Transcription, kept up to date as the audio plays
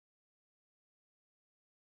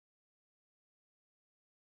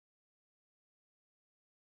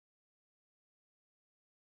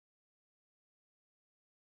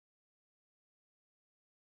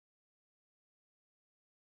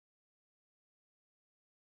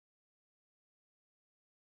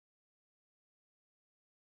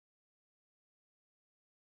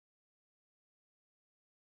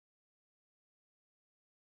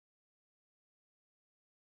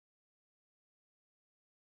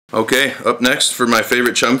Okay, up next for my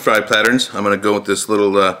favorite chum fry patterns, I'm going to go with this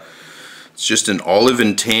little, it's just an olive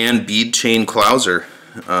and tan bead chain clouser.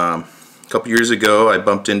 A couple years ago I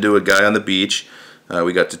bumped into a guy on the beach.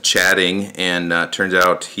 We got to chatting, and turns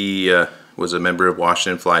out he was a member of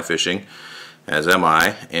Washington Fly Fishing, as am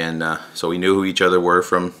I, and so we knew who each other were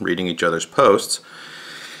from reading each other's posts.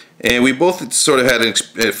 And we both sort of had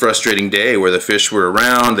a frustrating day where the fish were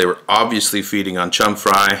around. They were obviously feeding on chum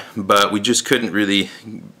fry, but we just couldn't really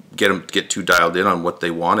get too dialed in on what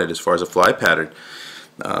they wanted as far as a fly pattern.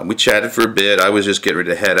 We chatted for a bit. I was just getting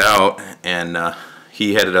ready to head out, and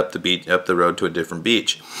he headed up the road to a different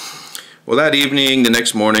beach. Well, that evening, the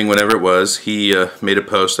next morning, whenever it was, he made a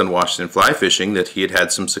post on Washington Fly Fishing that he had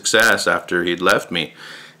had some success after he'd left me.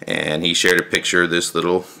 And he shared a picture of this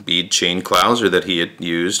little bead chain clouser that he had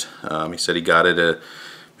used. He said he got it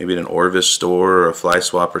maybe at an Orvis store or a Fly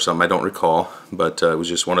Swap or something, I don't recall. But it was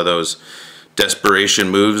just one of those desperation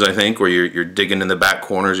moves, I think, where you're digging in the back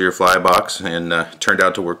corners of your fly box, and it turned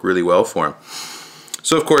out to work really well for him.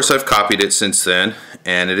 So of course I've copied it since then,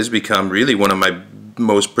 and it has become really one of my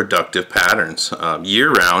most productive patterns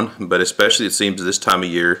year-round, but especially it seems this time of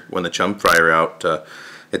year when the chum fry are out,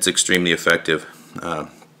 it's extremely effective.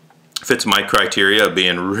 Fits my criteria of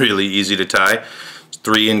being really easy to tie.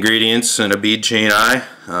 3 ingredients and a bead chain eye.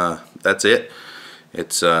 That's it.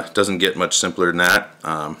 It doesn't get much simpler than that.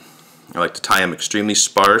 I like to tie them extremely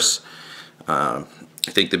sparse. I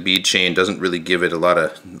think the bead chain doesn't really give it a lot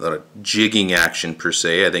of jigging action per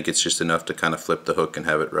se. I think it's just enough to kind of flip the hook and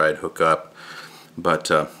have it ride hook up. But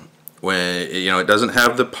when it doesn't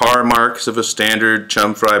have the par marks of a standard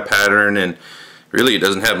chum fry pattern, and really it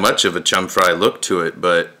doesn't have much of a chum fry look to it,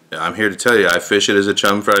 but I'm here to tell you I fish it as a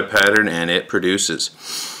chum fry pattern and it produces.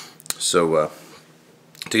 So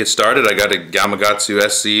to get started, I got a Gamakatsu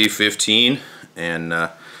SC15 and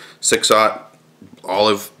 6/0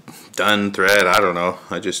 olive dun thread. I don't know,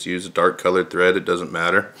 I just use a dark colored thread, it doesn't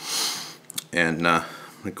matter. And I'm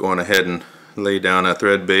going ahead and lay down a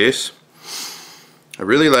thread base. I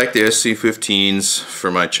really like the SC15s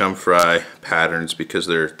for my chum fry patterns because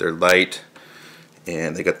they're light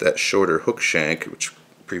and they got that shorter hook shank, which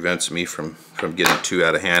prevents me from getting too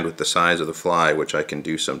out of hand with the size of the fly, which I can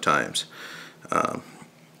do sometimes.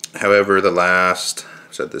 However, I've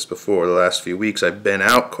said this before, the last few weeks I've been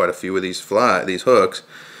out quite a few of these hooks,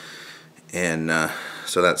 and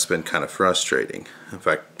so that's been kind of frustrating. In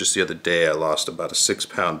fact, just the other day I lost about a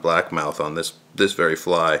 6-pound blackmouth on this very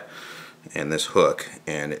fly and this hook,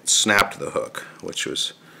 and it snapped the hook, which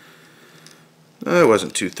was, I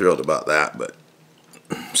wasn't too thrilled about that, but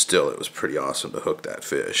still it was pretty awesome to hook that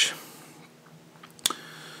fish.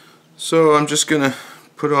 So I'm just gonna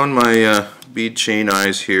put on my bead chain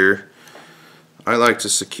eyes here. I like to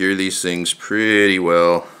secure these things pretty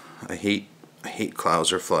well. I hate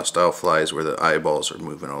Clouser style flies where the eyeballs are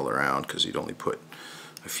moving all around because you'd only put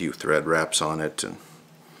a few thread wraps on it, and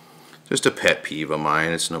just a pet peeve of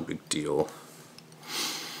mine. It's no big deal.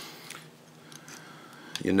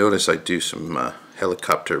 You notice I do some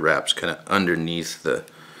helicopter wraps kind of underneath the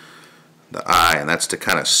eye, and that's to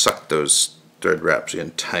kind of suck those thread wraps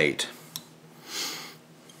in tight.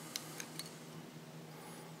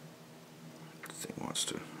 The thing wants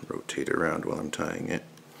to rotate around while I'm tying it.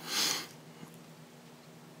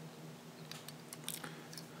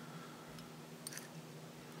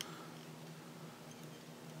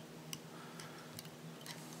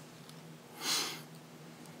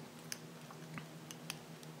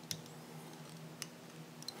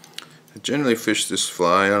 I generally fish this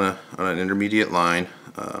fly on an intermediate line.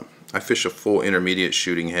 I fish a full intermediate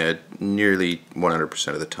shooting head nearly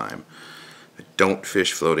 100% of the time. I don't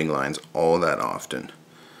fish floating lines all that often.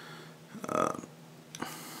 A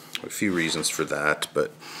few reasons for that,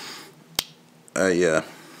 but I'm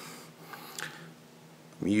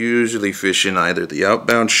usually fishing either the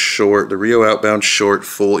Rio outbound short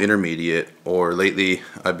full intermediate, or lately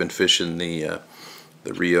I've been fishing the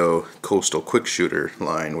Rio coastal quick shooter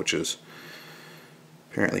line, which is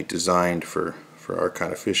apparently designed for our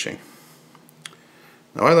kind of fishing.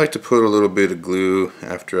 Now I like to put a little bit of glue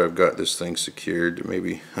after I've got this thing secured.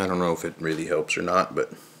 Maybe, I don't know if it really helps or not,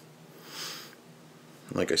 but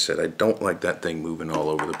like I said, I don't like that thing moving all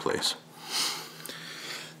over the place.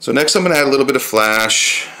 So next I'm going to add a little bit of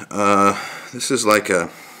flash. This is like a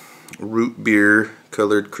root beer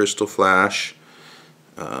colored crystal flash.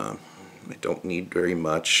 I don't need very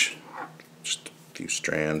much, just a few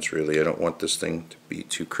strands really. I don't want this thing to be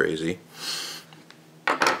too crazy.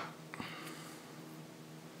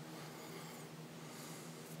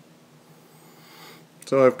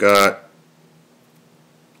 So I've got,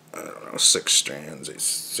 I don't know, 6 strands,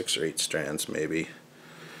 6 or 8 strands maybe.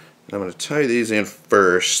 I'm going to tie these in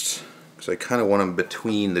first because I kind of want them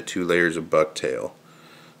between the two layers of bucktail.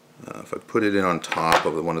 If I put it in on top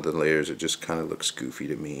of one of the layers, it just kind of looks goofy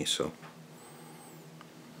to me. So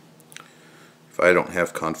if I don't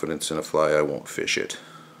have confidence in a fly, I won't fish it.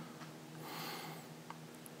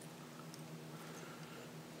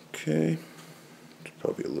 Okay, it's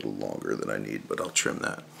probably a little longer than I need, but I'll trim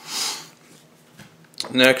that.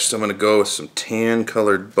 Next, I'm going to go with some tan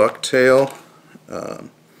colored bucktail.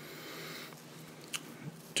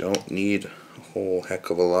 Don't need a whole heck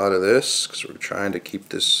of a lot of this because we're trying to keep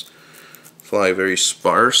this fly very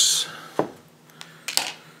sparse.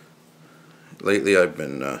 Lately I've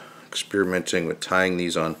been experimenting with tying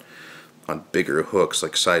these on bigger hooks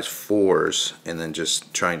like size 4s and then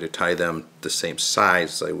just trying to tie them the same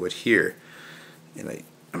size as I would here. And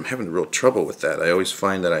I'm having real trouble with that. I always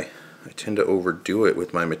find that I tend to overdo it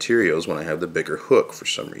with my materials when I have the bigger hook for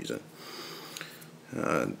some reason.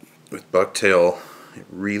 With bucktail, it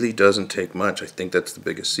really doesn't take much. I think that's the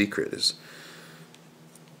biggest secret, is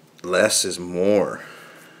less is more.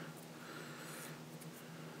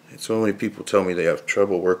 And so many people tell me they have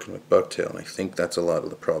trouble working with bucktail, and I think that's a lot of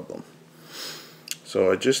the problem. So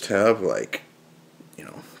I just have like,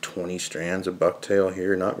 20 strands of bucktail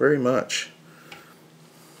here, not very much.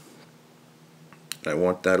 I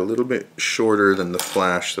want that a little bit shorter than the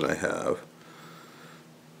flash that I have.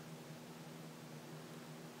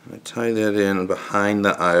 I tie that in behind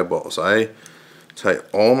the eyeballs. I tie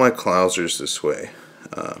all my Clousers this way.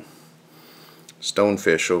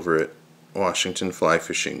 Stonefish over at Washington Fly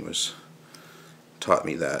Fishing taught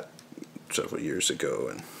me that several years ago,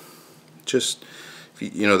 and just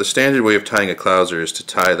the standard way of tying a Clouser is to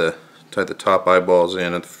tie the top eyeballs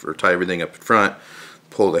in, or tie everything up front,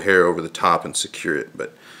 pull the hair over the top and secure it.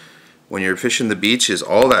 But when you're fishing the beaches,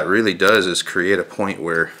 all that really does is create a point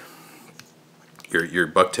where your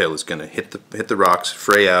bucktail is going to hit the rocks,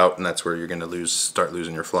 fray out, and that's where you're going to start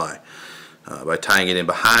losing your fly. By tying it in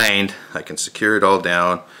behind, I can secure it all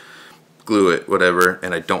down, glue it, whatever,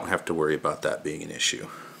 and I don't have to worry about that being an issue.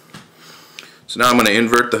 So now I'm going to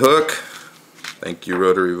invert the hook. Thank you,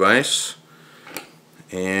 rotary vise.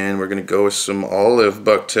 And we're going to go with some olive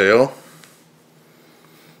bucktail.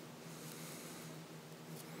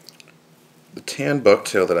 The tan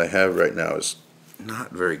bucktail that I have right now is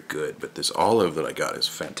not very good, but this olive that I got is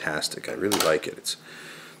fantastic. I really like it. It's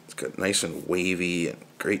got nice and wavy and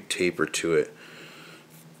great taper to it.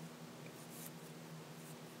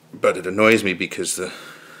 But it annoys me because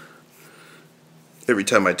every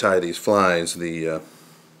time I tie these flies, the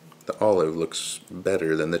olive looks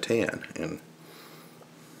better than the tan, and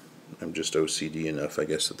I'm just OCD enough, I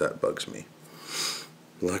guess, that bugs me.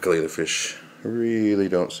 Luckily the fish really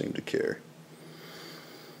don't seem to care.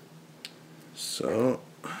 So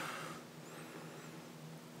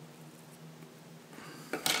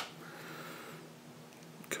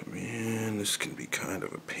come in. This can be kind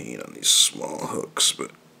of a pain on these small hooks,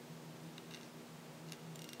 but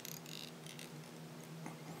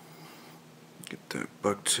get that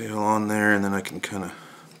bucktail on there, and then I can kind of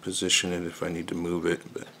position it if I need to move it,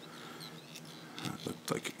 but that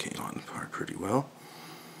looked like it came on pretty well.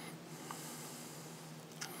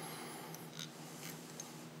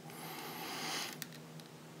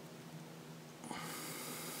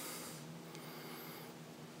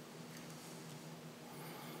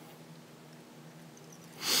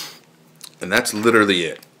 And that's literally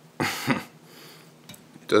it. It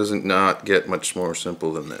doesn't not get much more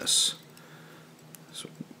simple than this. So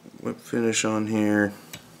whip finish on here.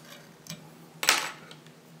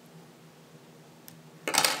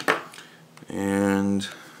 And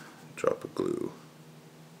drop a glue.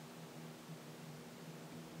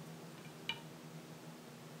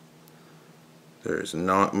 There's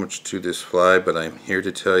not much to this fly, but I'm here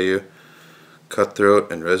to tell you, Cutthroat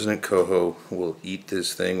and Resident Coho will eat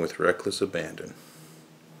this thing with reckless abandon.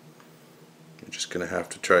 You're just going to have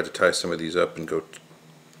to try to tie some of these up and go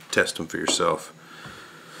test them for yourself.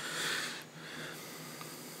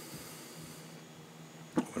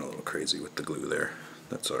 Went a little crazy with the glue there.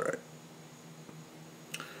 That's alright.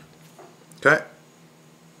 Okay.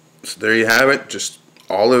 So there you have it. Just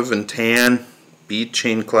olive and tan bead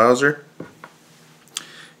chain Clouser.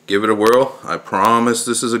 Give it a whirl. I promise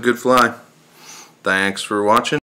this is a good fly. Thanks for watching.